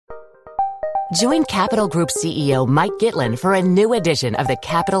Join Capital Group CEO Mike Gitlin for a new edition of the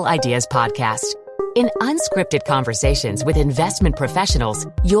Capital Ideas Podcast. In unscripted conversations with investment professionals,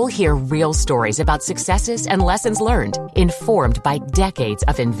 you'll hear real stories about successes and lessons learned, informed by decades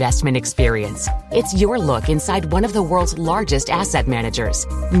of investment experience. It's your look inside one of the world's largest asset managers.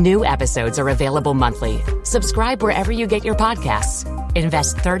 New episodes are available monthly. Subscribe wherever you get your podcasts.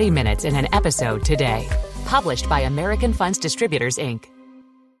 Invest 30 minutes in an episode today. Published by American Funds Distributors, Inc.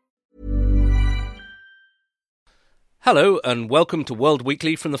 Hello and welcome to World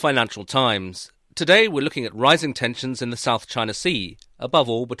Weekly from the Financial Times. Today we're looking at rising tensions in the South China Sea, above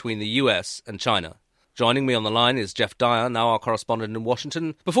all between the US and China. Joining me on the line is Jeff Dyer, now our correspondent in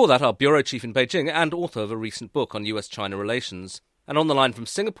Washington. Before that, our bureau chief in Beijing and author of a recent book on US-China relations. And on the line from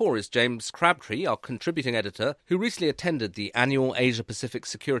Singapore is James Crabtree, our contributing editor, who recently attended the annual Asia-Pacific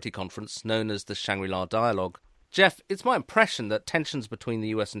Security Conference known as the Shangri-La Dialogue. Jeff, it's my impression that tensions between the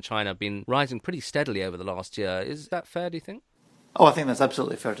US and China have been rising pretty steadily over the last year. Is that fair, do you think? Oh, I think that's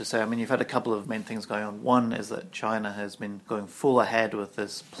absolutely fair to say. I mean, you've had a couple of main things going on. One is that China has been going full ahead with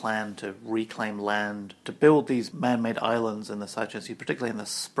this plan to reclaim land, to build these man-made islands in the South China Sea, particularly in the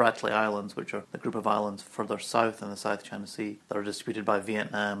Spratly Islands, which are the group of islands further south in the South China Sea that are disputed by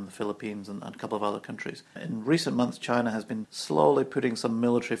Vietnam, the Philippines, and a couple of other countries. In recent months, China has been slowly putting some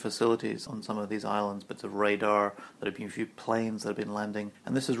military facilities on some of these islands, bits of radar, there have been a few planes that have been landing,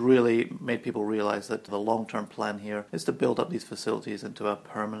 and this has really made people realize that the long-term plan here is to build up these facilities into a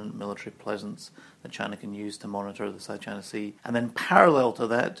permanent military presence that China can use to monitor the South China Sea. And then parallel to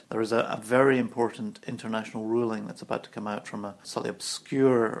that, there is a very important international ruling that's about to come out from a slightly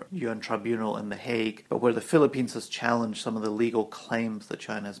obscure UN tribunal in The Hague, but where the Philippines has challenged some of the legal claims that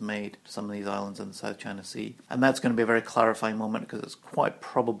China has made to some of these islands in the South China Sea. And that's going to be a very clarifying moment because it's quite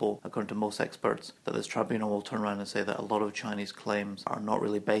probable, according to most experts, that this tribunal will turn around and say that a lot of Chinese claims are not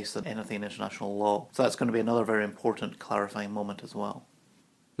really based on anything in international law. So that's going to be another very important clarifying moment as well.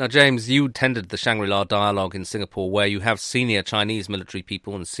 Now, James, you attended the Shangri-La Dialogue in Singapore, where you have senior Chinese military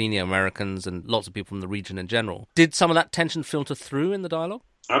people and senior Americans and lots of people from the region in general. Did some of that tension filter through in the dialogue?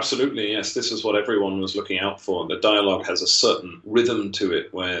 Absolutely, yes. This is what everyone was looking out for. The dialogue has a certain rhythm to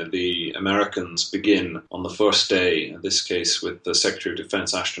it where the Americans begin on the first day, in this case with the Secretary of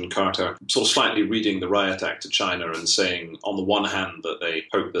Defense Ashton Carter, sort of slightly reading the riot act to China and saying, on the one hand, that they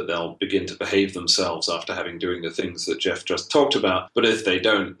hope that they'll begin to behave themselves after having doing the things that Jeff just talked about. But if they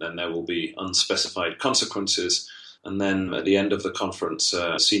don't, then there will be unspecified consequences. And then at the end of the conference,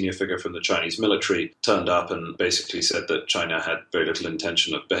 a senior figure from the Chinese military turned up and basically said that China had very little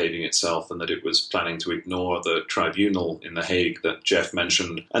intention of behaving itself and that it was planning to ignore the tribunal in The Hague that Jeff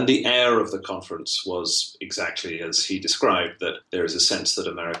mentioned. And the air of the conference was exactly as he described, that there is a sense that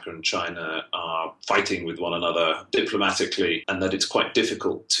America and China are fighting with one another diplomatically and that it's quite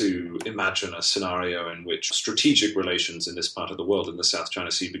difficult to imagine a scenario in which strategic relations in this part of the world, in the South China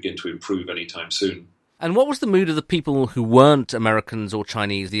Sea, begin to improve anytime soon. And what was the mood of the people who weren't Americans or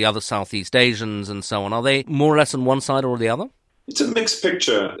Chinese, the other Southeast Asians and so on? Are they more or less on one side or the other? It's a mixed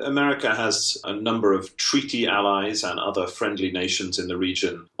picture. America has a number of treaty allies and other friendly nations in the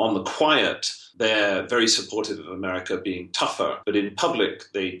region. On the quiet, they're very supportive of America being tougher, but in public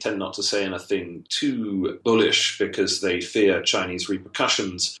they tend not to say anything too bullish because they fear Chinese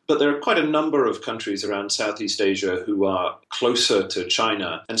repercussions. But there are quite a number of countries around Southeast Asia who are closer to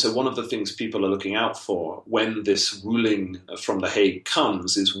China, and so one of the things people are looking out for when this ruling from The Hague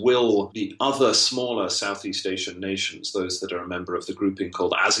comes is, will the other smaller Southeast Asian nations, those that are a member of the grouping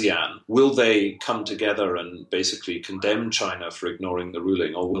called ASEAN, will they come together and basically condemn China for ignoring the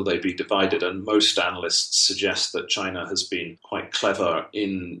ruling, or will they be divided? And most analysts suggest that China has been quite clever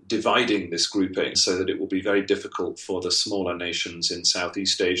in dividing this grouping so that it will be very difficult for the smaller nations in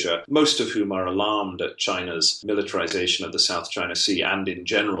Southeast Asia, most of whom are alarmed at China's militarization of the South China Sea and in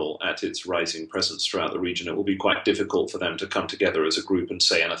general at its rising presence throughout the region. It will be quite difficult for them to come together as a group and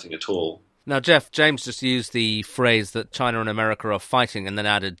say anything at all. Now, Jeff, James just used the phrase that China and America are fighting and then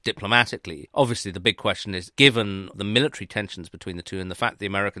added diplomatically. Obviously, the big question is, given the military tensions between the two and the fact the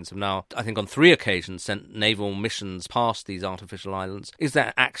Americans have now, I think on 3 occasions, sent naval missions past these artificial islands, is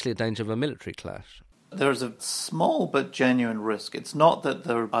there actually a danger of a military clash? There's a small but genuine risk. It's not that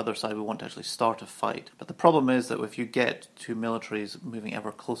the other side will want to actually start a fight, but the problem is that if you get two militaries moving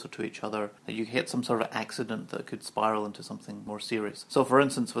ever closer to each other, that you hit some sort of accident that could spiral into something more serious. So, for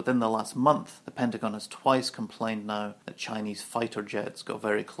instance, within the last month, the Pentagon has twice complained now that Chinese fighter jets got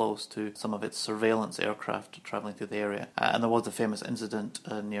very close to some of its surveillance aircraft traveling through the area. And there was a famous incident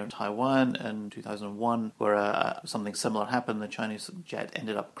near Taiwan in 2001 where something similar happened. The Chinese jet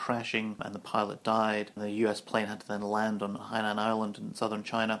ended up crashing and the pilot died. side. The US plane had to then land on Hainan Island in southern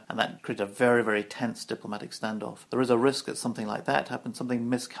China, and that created a very, very tense diplomatic standoff. There is a risk that something like that happens, something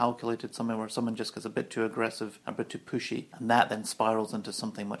miscalculated, somewhere where someone just gets a bit too aggressive, a bit too pushy, and that then spirals into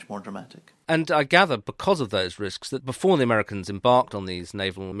something much more dramatic. And I gather, because of those risks, that before the Americans embarked on these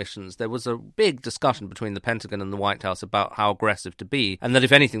naval missions, there was a big discussion between the Pentagon and the White House about how aggressive to be, and that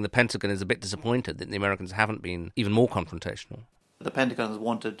if anything, the Pentagon is a bit disappointed that the Americans haven't been even more confrontational. The Pentagon has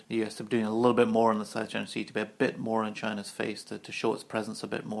wanted the US to be doing a little bit more in the South China Sea, to be a bit more in China's face, to show its presence a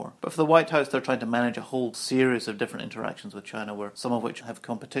bit more. But for the White House, they're trying to manage a whole series of different interactions with China, where some of which have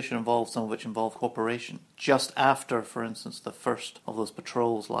competition involved, some of which involve cooperation. Just after, for instance, the first of those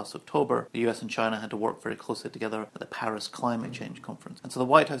patrols last October, the US and China had to work very closely together at the Paris Climate Change Conference. And so the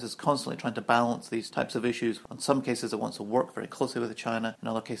White House is constantly trying to balance these types of issues. In some cases, it wants to work very closely with China. In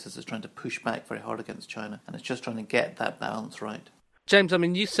other cases, it's trying to push back very hard against China. And it's just trying to get that balance right. James, I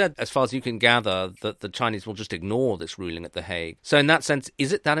mean, you said, as far as you can gather, that the Chinese will just ignore this ruling at The Hague. So in that sense,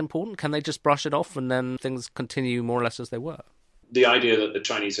 is it that important? Can they just brush it off and then things continue more or less as they were? The idea that the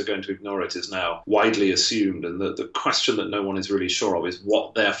Chinese are going to ignore it is now widely assumed, and the question that no one is really sure of is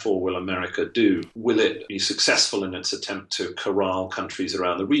what, therefore, will America do? Will it be successful in its attempt to corral countries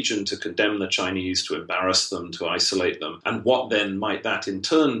around the region, to condemn the Chinese, to embarrass them, to isolate them? And what then might that in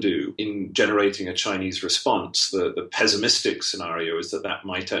turn do in generating a Chinese response? The pessimistic scenario is that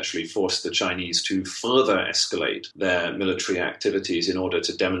might actually force the Chinese to further escalate their military activities in order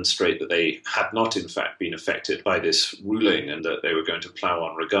to demonstrate that they had not, in fact, been affected by this ruling and that they were going to plough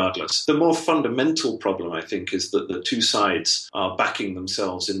on regardless. The more fundamental problem, I think, is that the two sides are backing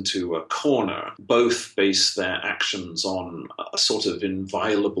themselves into a corner. Both base their actions on a sort of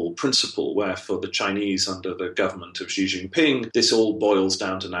inviolable principle where for the Chinese under the government of Xi Jinping, this all boils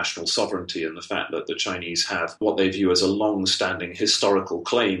down to national sovereignty and the fact that the Chinese have what they view as a long-standing historical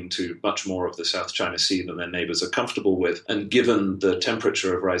claim to much more of the South China Sea than their neighbours are comfortable with. And given the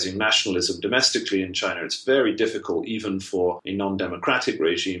temperature of rising nationalism domestically in China, it's very difficult even for a non-democratic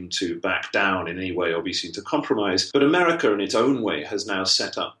regime to back down in any way or be seen to compromise. But America, in its own way, has now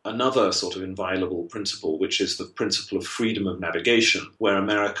set up another sort of inviolable principle, which is the principle of freedom of navigation, where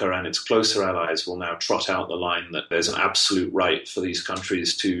America and its closer allies will now trot out the line that there's an absolute right for these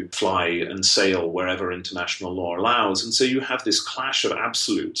countries to fly and sail wherever international law allows. And so you have this clash of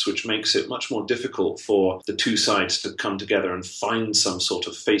absolutes, which makes it much more difficult for the two sides to come together and find some sort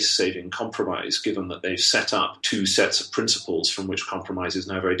of face-saving compromise, given that they've set up two sets of principles from which compromise is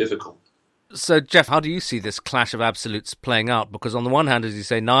now very difficult. So, Jeff, how do you see this clash of absolutes playing out? Because on the one hand, as you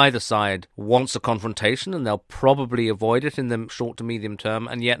say, neither side wants a confrontation and they'll probably avoid it in the short to medium term,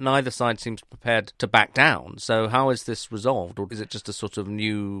 and yet neither side seems prepared to back down. So how is this resolved? Or is it just a sort of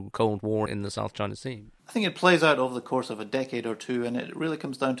new Cold War in the South China Sea? I think it plays out over the course of a decade or two, and it really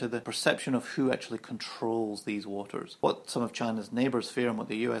comes down to the perception of who actually controls these waters. What some of China's neighbours fear and what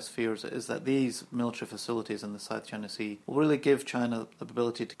the US fears is that these military facilities in the South China Sea will really give China the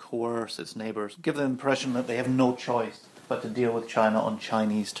ability to coerce its neighbours, give them the impression that they have no choice but to deal with China on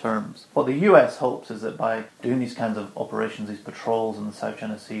Chinese terms. What the US hopes is that by doing these kinds of operations, these patrols in the South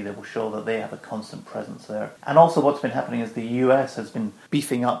China Sea, they will show that they have a constant presence there. And also what's been happening is the US has been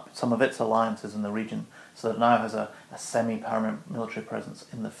beefing up some of its alliances in the region, so that it now has a semi-permanent military presence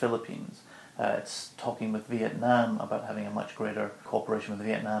in the Philippines. It's talking with Vietnam about having a much greater cooperation with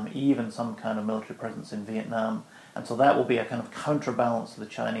Vietnam, even some kind of military presence in Vietnam. And so that will be a kind of counterbalance to the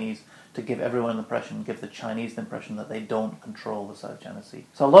Chinese, to give everyone the impression, give the Chinese the impression that they don't control the South China Sea.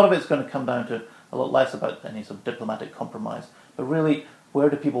 So a lot of it's going to come down to a lot less about any sort of diplomatic compromise, but really, where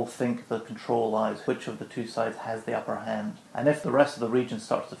do people think the control lies? Which of the two sides has the upper hand? And if the rest of the region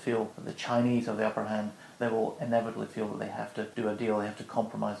starts to feel that the Chinese have the upper hand, they will inevitably feel that they have to do a deal, they have to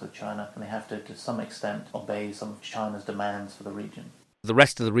compromise with China, and they have to some extent, obey some of China's demands for the region. The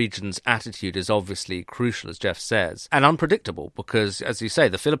rest of the region's attitude is obviously crucial, as Jeff says, and unpredictable because, as you say,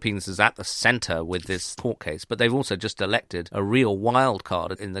 the Philippines is at the centre with this court case, but they've also just elected a real wild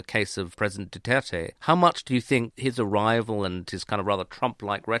card in the case of President Duterte. How much do you think his arrival and his kind of rather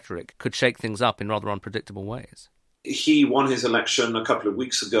Trump-like rhetoric could shake things up in rather unpredictable ways? He won his election a couple of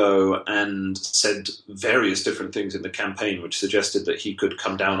weeks ago and said various different things in the campaign which suggested that he could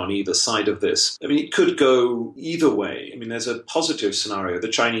come down on either side of this. I mean, it could go either way. I mean, there's a positive scenario. The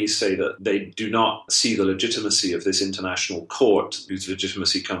Chinese say that they do not see the legitimacy of this international court, whose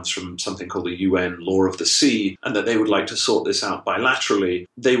legitimacy comes from something called the UN Law of the Sea, and that they would like to sort this out bilaterally.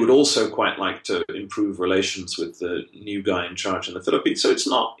 They would also quite like to improve relations with the new guy in charge in the Philippines. So it's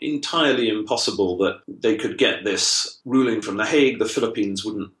not entirely impossible that they could get this this ruling from The Hague, the Philippines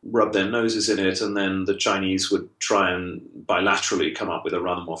wouldn't rub their noses in it, and then the Chinese would try and bilaterally come up with a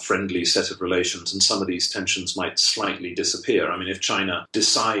rather more friendly set of relations, and some of these tensions might slightly disappear. I mean, if China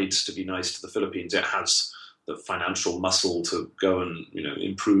decides to be nice to the Philippines, it has the financial muscle to go and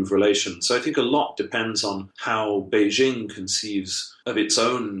improve relations. So I think a lot depends on how Beijing conceives of its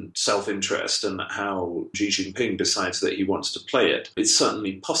own self-interest and how Xi Jinping decides that he wants to play it. It's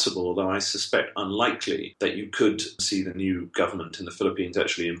certainly possible, although I suspect unlikely, that you could see the new government in the Philippines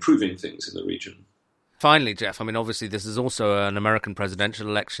actually improving things in the region. Finally, Jeff, I mean, obviously this is also an American presidential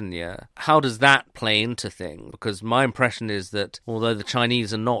election year. How does that play into things? Because my impression is that although the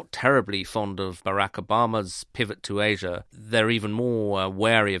Chinese are not terribly fond of Barack Obama's pivot to Asia, they're even more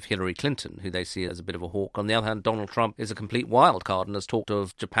wary of Hillary Clinton, who they see as a bit of a hawk. On the other hand, Donald Trump is a complete wild card and has talked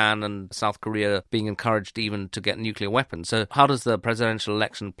of Japan and South Korea being encouraged even to get nuclear weapons. So how does the presidential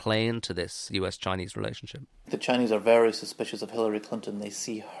election play into this US-Chinese relationship? The Chinese are very suspicious of Hillary Clinton. They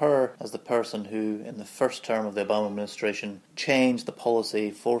see her as the person who, in the first term of the Obama administration, changed the policy,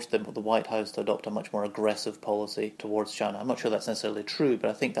 forced the White House to adopt a much more aggressive policy towards China. I'm not sure that's necessarily true, but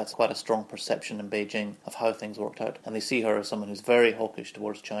I think that's quite a strong perception in Beijing of how things worked out. And they see her as someone who's very hawkish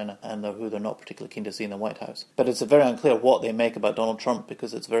towards China and who they're not particularly keen to see in the White House. But it's very unclear what they make about Donald Trump,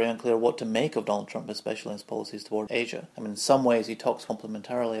 because it's very unclear what to make of Donald Trump, especially in his policies towards Asia. I mean, in some ways he talks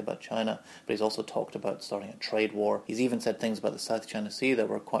complementarily about China, but he's also talked about starting a trade war. He's even said things about the South China Sea that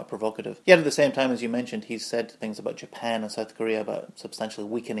were quite provocative. Yet at the same time, as you mentioned, he's said things about Japan and South Korea about substantially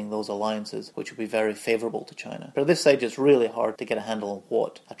weakening those alliances, which would be very favourable to China. But at this stage, it's really hard to get a handle on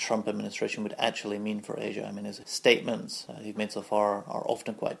what a Trump administration would actually mean for Asia. I mean, his statements he's made so far are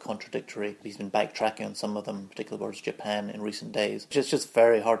often quite contradictory. He's been backtracking on some of them, particularly towards Japan in recent days. It's just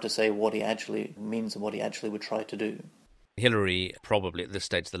very hard to say what he actually means and what he actually would try to do. Hillary, probably at this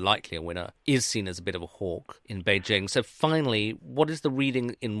stage the likelier winner, is seen as a bit of a hawk in Beijing. So finally, what is the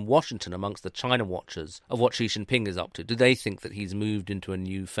reading in Washington amongst the China watchers of what Xi Jinping is up to? Do they think that he's moved into a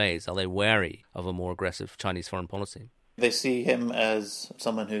new phase? Are they wary of a more aggressive Chinese foreign policy? They see him as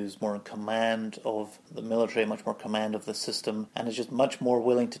someone who's more in command of the military, much more command of the system, and is just much more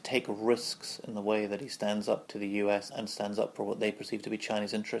willing to take risks in the way that he stands up to the US and stands up for what they perceive to be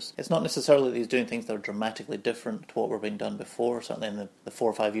Chinese interests. It's not necessarily that he's doing things that are dramatically different to what were being done before, certainly in the 4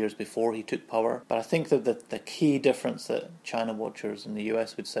 or 5 years before he took power. But I think that the key difference that China watchers in the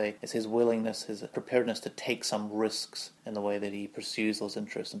US would say is his willingness, his preparedness to take some risks in the way that he pursues those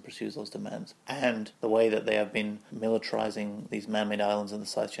interests and pursues those demands. And the way that they have been militarizing these man-made islands in the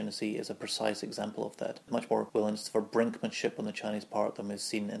South China Sea is a precise example of that. Much more willingness for brinkmanship on the Chinese part than we've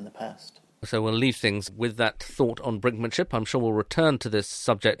seen in the past. So we'll leave things with that thought on brinkmanship. I'm sure we'll return to this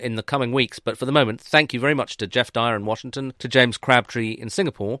subject in the coming weeks. But for the moment, thank you very much to Jeff Dyer in Washington, to James Crabtree in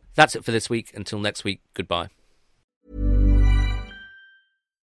Singapore. That's it for this week. Until next week, goodbye.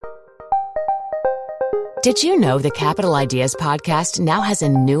 Did you know the Capital Ideas podcast now has a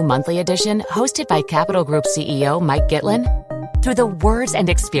new monthly edition hosted by Capital Group CEO Mike Gitlin? Through the words and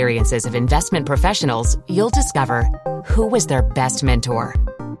experiences of investment professionals, you'll discover who was their best mentor,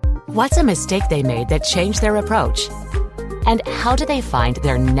 what's a mistake they made that changed their approach, and how do they find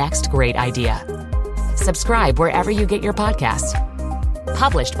their next great idea. Subscribe wherever you get your podcasts.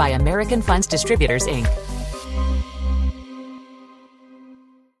 Published by American Funds Distributors, Inc.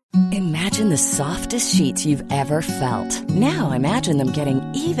 Imagine the softest sheets you've ever felt. Now imagine them getting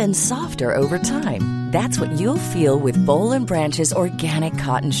even softer over time. That's what you'll feel with Boll & Branch's organic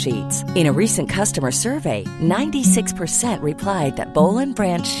cotton sheets. In a recent customer survey, 96% replied that Boll &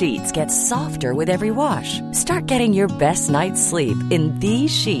 Branch sheets get softer with every wash. Start getting your best night's sleep in these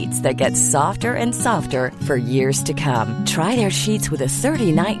sheets that get softer and softer for years to come. Try their sheets with a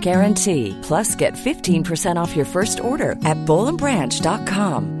 30-night guarantee. Plus, get 15% off your first order at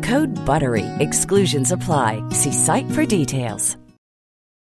bollandbranch.com. Code BUTTERY. Exclusions apply. See site for details.